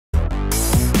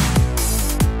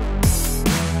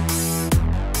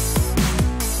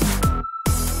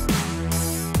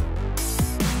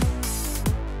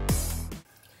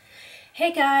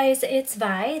Hey guys, it's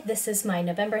Vi. This is my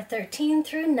November 13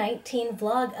 through 19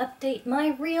 vlog update, my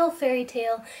real fairy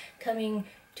tale, coming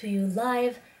to you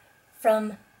live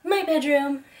from my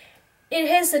bedroom. It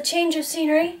has a change of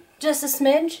scenery, just a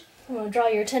smidge. I'm going to draw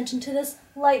your attention to this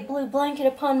light blue blanket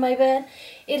upon my bed.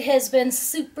 It has been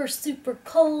super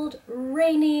cold,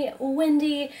 rainy,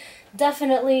 windy,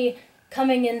 definitely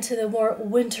coming into the more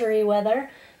wintry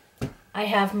weather. I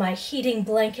have my heating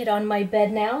blanket on my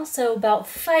bed now, so about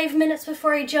 5 minutes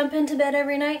before I jump into bed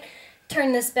every night,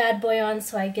 turn this bad boy on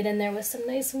so I get in there with some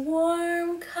nice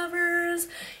warm covers.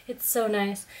 It's so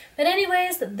nice. But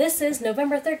anyways, this is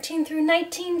November 13 through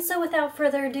 19, so without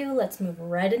further ado, let's move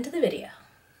right into the video.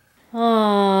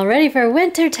 Oh, ready for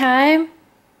winter time?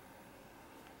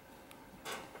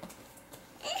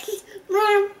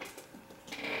 Mom.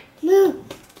 Mom.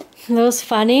 Those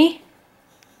funny?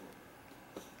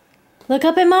 Look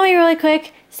up at Mommy really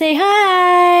quick. Say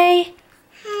hi.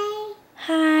 Hi.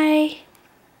 Hi.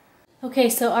 Okay,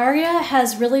 so Aria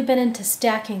has really been into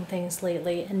stacking things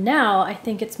lately, and now I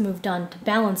think it's moved on to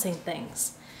balancing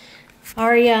things.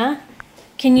 Aria,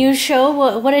 can you show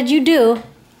what did you do?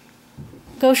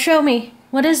 Go show me.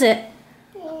 What is it?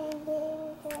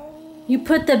 You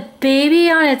put the baby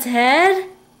on its head?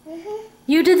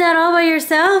 You did that all by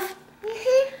yourself?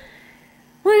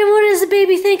 What does the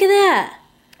baby think of that?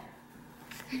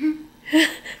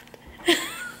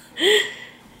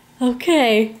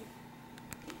 Okay.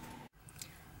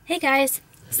 Hey guys,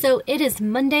 so it is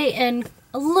Monday and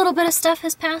a little bit of stuff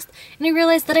has passed, and I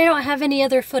realized that I don't have any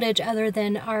other footage other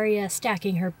than Aria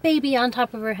stacking her baby on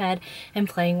top of her head and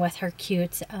playing with her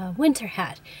cute winter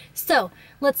hat. So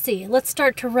let's see, let's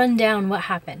start to run down what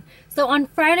happened. So on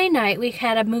Friday night we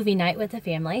had a movie night with the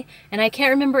family, and I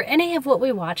can't remember any of what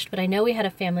we watched, but I know we had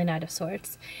a family night of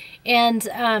sorts.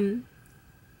 And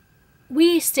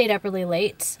we stayed up really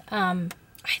late. I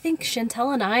think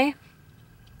Chantel and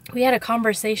we had a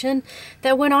conversation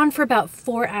that went on for about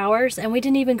 4 hours, and we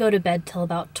didn't even go to bed till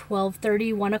about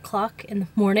 12:30, 1 o'clock in the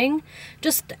morning.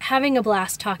 Just having a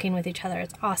blast talking with each other.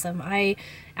 It's awesome. I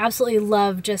absolutely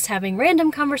love just having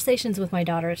random conversations with my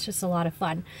daughter. It's just a lot of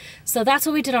fun. So that's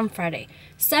what we did on Friday.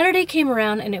 Saturday came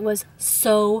around and it was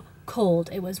so cold.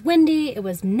 It was windy. It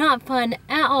was not fun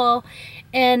at all.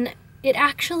 And it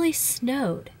actually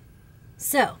snowed.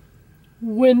 So,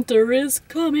 winter is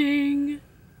coming.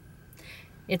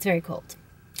 It's very cold.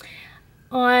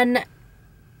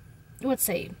 Let's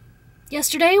see,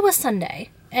 yesterday was Sunday,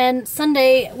 and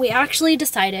Sunday we actually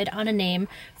decided on a name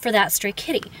for that stray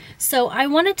kitty. So I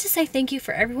wanted to say thank you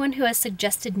for everyone who has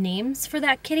suggested names for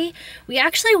that kitty. We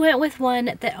actually went with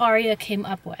one that Aria came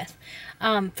up with.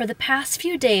 For the past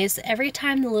few days, every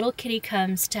time the little kitty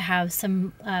comes to have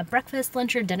some breakfast,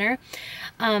 lunch, or dinner,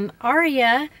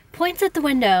 Aria points at the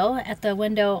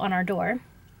window on our door,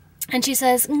 and she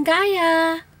says,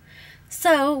 Gaia.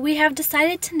 So we have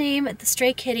decided to name the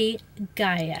stray kitty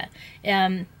Gaia.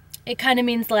 It kind of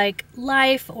means like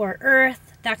life or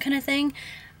earth, that kind of thing.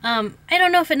 I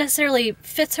don't know if it necessarily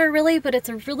fits her really, but it's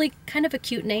a really kind of a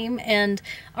cute name, and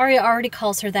Aria already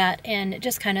calls her that, and it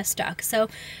just kind of stuck. So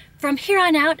from here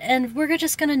on out, and we're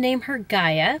just going to name her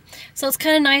Gaia. So it's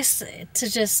kind of nice to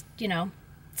just,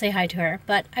 say hi to her.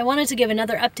 But I wanted to give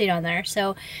another update on there.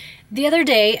 So the other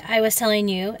day I was telling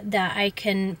you that I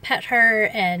can pet her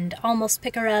and almost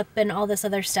pick her up and all this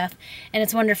other stuff, and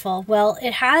it's wonderful. Well,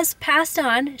 it has passed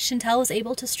on. Chantel was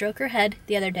able to stroke her head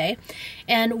the other day,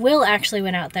 and Will actually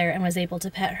went out there and was able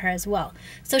to pet her as well.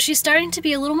 So she's starting to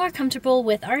be a little more comfortable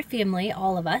with our family,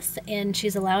 all of us, and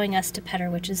she's allowing us to pet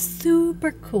her, which is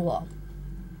super cool.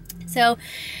 So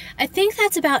I think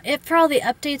that's about it for all the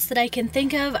updates that I can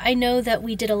think of. I know that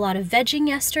we did a lot of vegging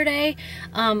yesterday.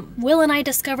 Will and I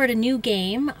discovered a new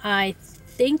game. I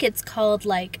think it's called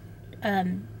like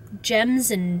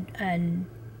Gems and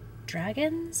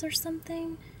Dragons or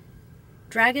something.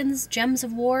 Dragons, Gems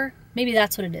of War. Maybe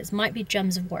that's what it is. Might be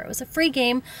Gems of War. It was a free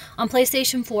game on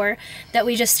PlayStation 4 that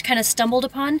we just kind of stumbled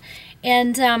upon.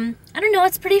 And I don't know,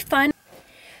 it's pretty fun.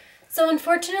 So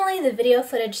unfortunately the video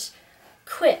footage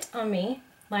quit on me.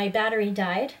 My battery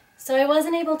died, so I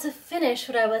wasn't able to finish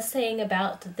what I was saying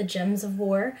about the Gems of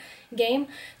War game.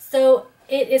 So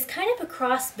it is kind of a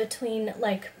cross between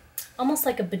almost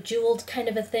like a Bejeweled kind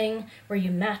of a thing where you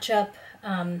match up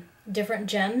different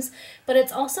gems, but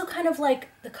it's also kind of like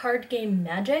the card game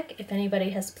Magic, if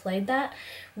anybody has played that,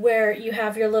 where you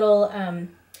have your little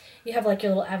you have like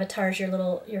your little avatars,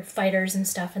 your fighters and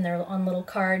stuff, and they're on little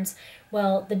cards.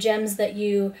 Well, the gems that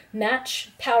you match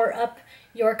power up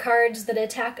your cards that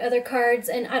attack other cards,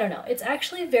 and I don't know, it's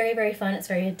actually very, very fun. It's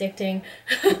very addicting.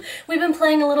 We've been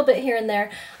playing a little bit here and there.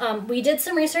 We did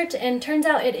some research, and turns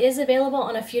out it is available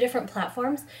on a few different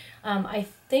platforms. I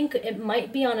think it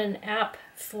might be on an app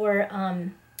for,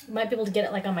 might be able to get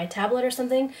it like on my tablet or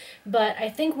something, but I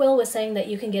think Will was saying that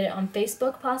you can get it on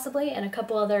Facebook possibly and a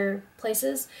couple other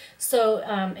places. So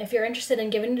if you're interested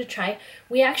in giving it a try,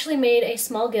 we actually made a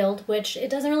small guild, which it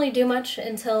doesn't really do much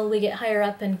until we get higher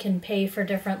up and can pay for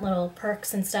different little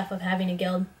perks and stuff of having a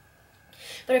guild.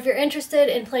 But if you're interested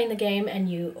in playing the game and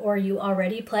you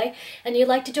already play and you'd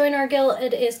like to join our guild,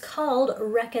 it is called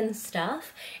Reckon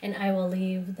Stuff, and I will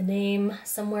leave the name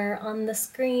somewhere on the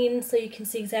screen so you can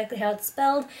see exactly how it's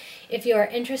spelled. If you are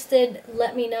interested,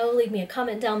 let me know, leave me a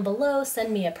comment down below,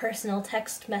 send me a personal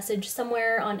text message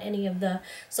somewhere on any of the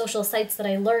social sites that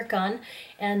I lurk on,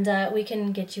 and we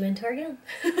can get you into our guild.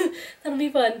 That'll be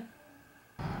fun.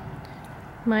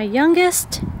 My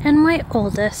youngest and my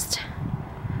oldest.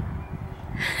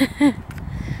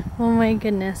 Oh my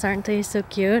goodness, aren't they so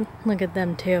cute? Look at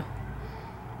them too.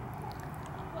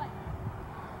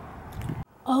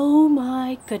 Oh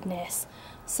my goodness.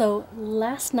 So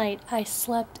last night I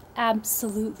slept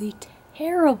absolutely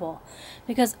terrible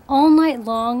because all night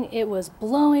long it was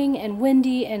blowing and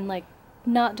windy, and like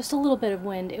not just a little bit of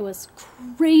wind, it was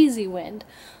crazy wind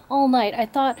all night. I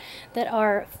thought that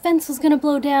our fence was gonna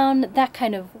blow down, that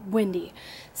kind of windy.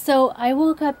 So I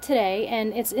woke up today,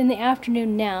 and it's in the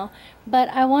afternoon now, but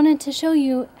I wanted to show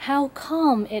you how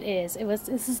calm it is.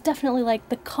 This is definitely like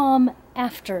the calm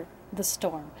after the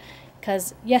storm,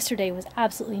 because yesterday was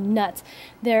absolutely nuts.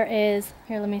 There is,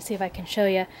 here, let me see if I can show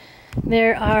you.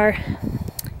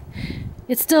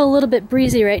 It's still a little bit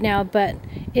breezy right now, but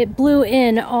it blew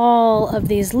in all of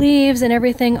these leaves and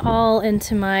everything all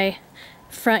into my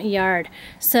front yard.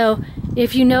 So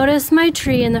if you notice my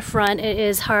tree in the front, it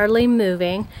is hardly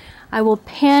moving. I will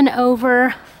pan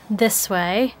over this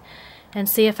way and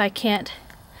see if I can't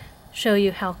show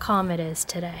you how calm it is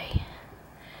today.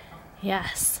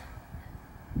 Yes.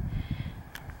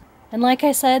 And like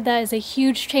I said, that is a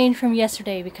huge change from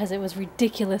yesterday because it was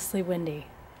ridiculously windy.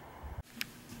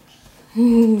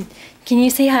 Can you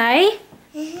say hi?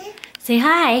 Mm-hmm. Say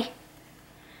hi.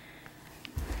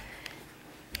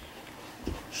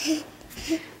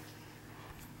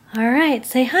 Alright,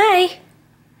 say hi.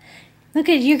 Look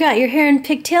at you, got your hair in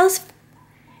pigtails.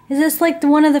 Is this like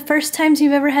one of the first times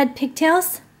you've ever had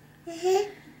pigtails?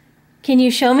 Mm-hmm. Can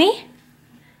you show me?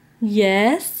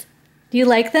 Yes. Do you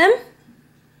like them?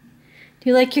 Do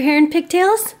you like your hair in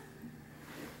pigtails?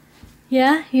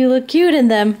 Yeah, you look cute in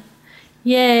them.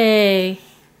 Yay.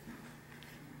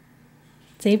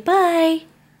 Say bye.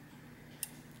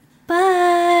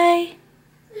 Bye.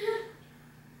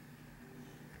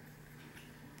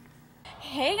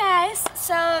 Hey guys,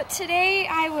 so today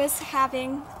I was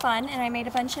having fun and I made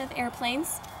a bunch of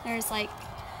airplanes. There's like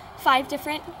 5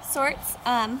 different sorts.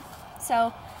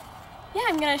 So yeah,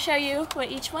 I'm gonna show you what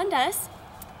each one does.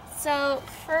 So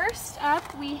first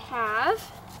up we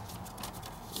have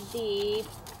the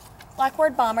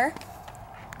blackboard bomber.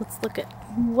 Let's look at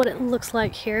what it looks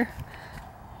like here.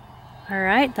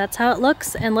 Alright, that's how it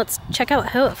looks, and let's check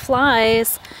out how it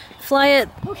flies. Fly it.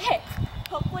 Okay,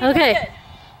 hopefully okay. That's good.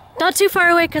 Not too far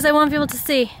away because I won't be able to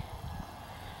see. Is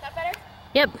that better?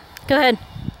 Yep, go ahead.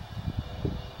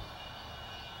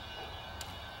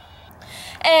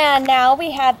 And now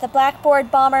we have the blackboard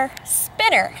bomber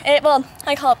spinner. Well,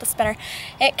 I call it the spinner.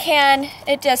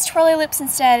 It does twirly loops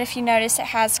instead. If you notice, it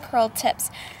has curled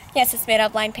tips. Yes, it's made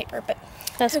of lined paper, but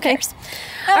that's who okay. cares?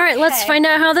 All right, let's find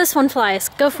out how this one flies.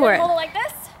 Go for it. Hold it like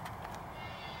this.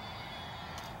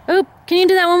 Oh, can you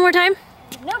do that one more time?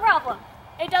 No problem.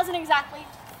 It doesn't exactly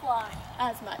fly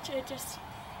as much. It just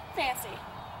fancy.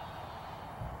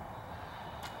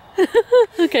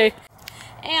 Okay.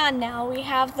 And now we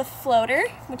have the floater,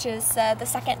 which is the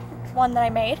second one that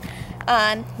I made.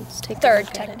 Let's take third,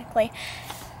 technically.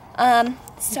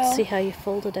 Let's see how you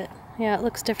folded it. Yeah, it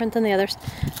looks different than the others.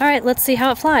 All right, let's see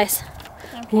how it flies.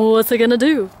 Okay. What's it gonna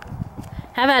do?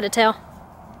 Have at it, Tail.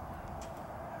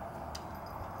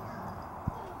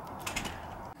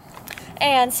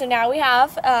 And so now we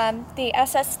have the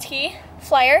SST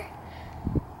flyer.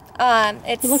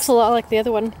 It looks a lot like the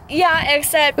other one. Yeah,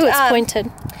 except ooh, it's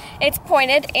pointed. It's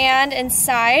pointed, and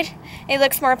inside it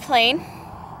looks more plain.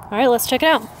 All right, let's check it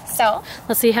out. So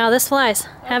let's see how this flies.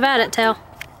 Have at it, Tail.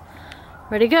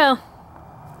 Ready, go.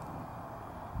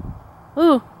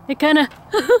 Ooh, it kind of...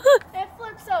 it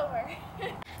flips over.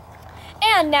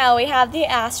 And now we have the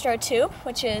Astro tube,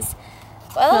 which is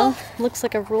Well, looks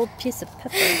like a rolled piece of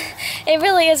paper. it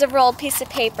really is a rolled piece of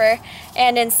paper,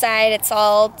 and inside it's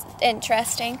all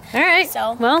interesting. All right,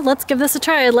 So, well, let's give this a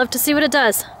try. I'd love to see what it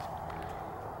does.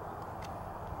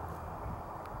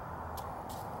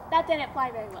 that didn't fly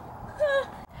very well.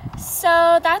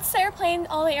 So that's the airplane,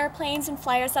 all the airplanes and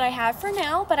flyers that I have for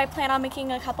now, but I plan on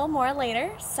making a couple more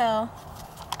later, so.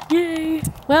 Yay.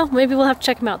 Well, maybe we'll have to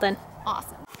check them out then.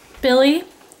 Awesome. Billy,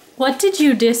 what did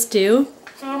you just do?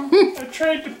 I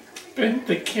tried to bend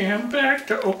the cam back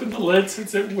to open the lid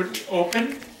since it wouldn't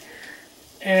open,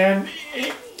 and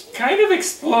it kind of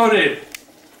exploded.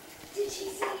 Did she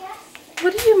say yes?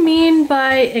 What do you mean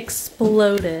by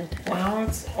exploded? Well,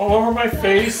 it's all over my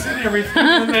face and everything,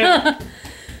 and then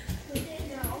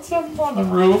it's up on the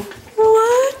roof.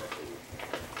 What?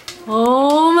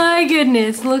 Oh my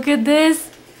goodness, look at this.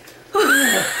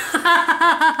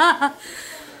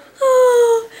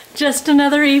 Oh, just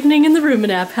another evening in the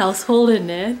Ruminap household,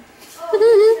 isn't it?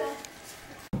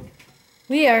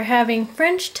 We are having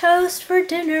French toast for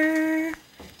dinner,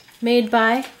 made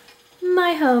by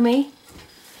my homie.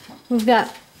 We've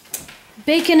got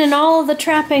bacon and all of the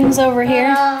trappings over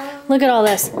here. Look at all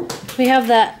this. We have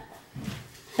that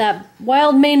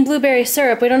wild Maine blueberry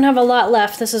syrup. We don't have a lot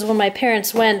left. This is when my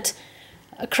parents went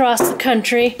across the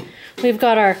country. We've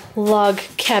got our log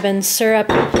cabin syrup.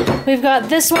 We've got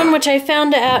this one, which I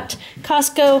found at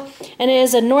Costco, and it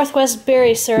is a Northwest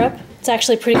berry syrup. It's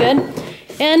actually pretty good.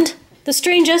 And the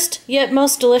strangest, yet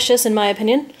most delicious in my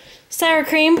opinion, sour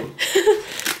cream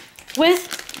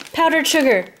with powdered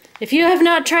sugar. If you have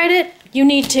not tried it, you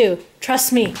need to.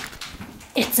 Trust me.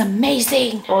 It's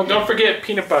amazing. Oh, and don't forget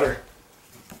peanut butter.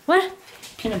 What?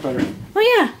 Peanut butter. Oh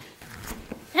yeah.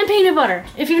 And peanut butter.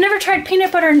 If you've never tried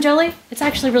peanut butter and jelly, it's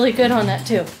actually really good on that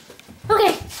too.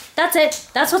 Okay, that's it.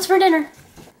 That's what's for dinner.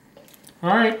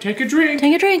 All right, take a drink.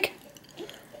 Take a drink.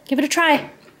 Give it a try.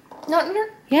 No.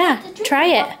 Yeah, try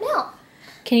it. No.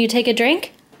 Can you take a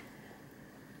drink?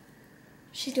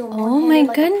 She's doing Oh my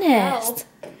goodness.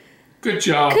 Good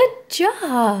job. Good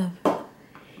job.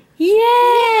 Yay!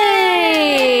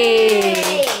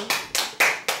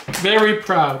 Very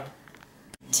proud.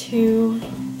 Too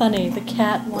funny. The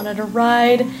cat wanted a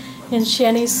ride in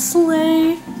Shani's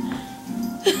sleigh.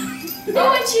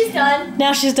 Oh, and she's done.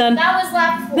 Now she's done. That was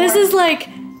lap 4. This is like,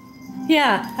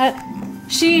 yeah.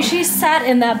 She sat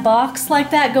in that box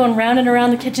like that, going round and around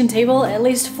the kitchen table at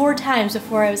least 4 times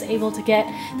before I was able to get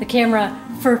the camera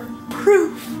for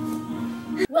proof.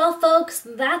 Well, folks,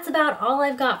 that's about all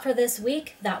I've got for this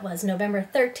week. That was November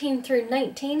 13 through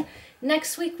 19.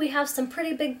 Next week we have some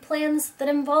pretty big plans that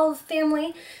involve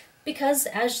family because,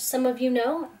 as some of you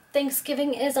know,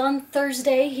 Thanksgiving is on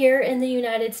Thursday here in the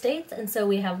United States, and so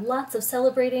we have lots of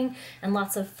celebrating and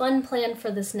lots of fun planned for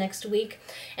this next week.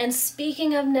 And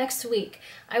speaking of next week,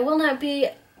 I will not be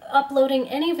uploading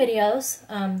any videos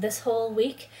this whole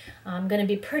week. I'm going to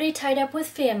be pretty tied up with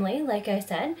family, like I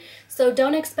said, so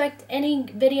don't expect any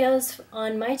videos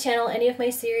on my channel, any of my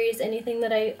series, anything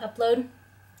that I upload.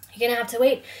 You're gonna have to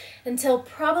wait until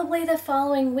probably the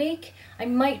following week. I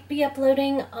might be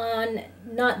uploading on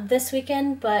not this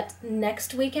weekend, but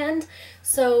next weekend.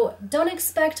 So don't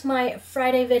expect my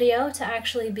Friday video to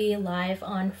actually be live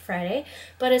on Friday,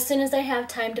 but as soon as I have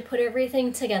time to put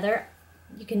everything together,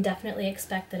 you can definitely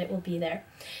expect that it will be there.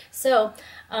 So,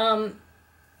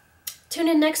 tune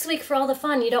in next week for all the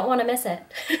fun. You don't want to miss it.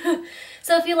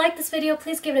 So if you like this video,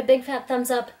 please give it a big fat thumbs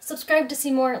up, subscribe to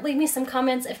see more, leave me some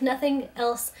comments, if nothing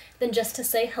else than just to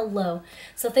say hello.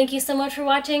 So thank you so much for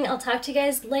watching. I'll talk to you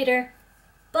guys later.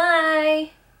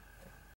 Bye!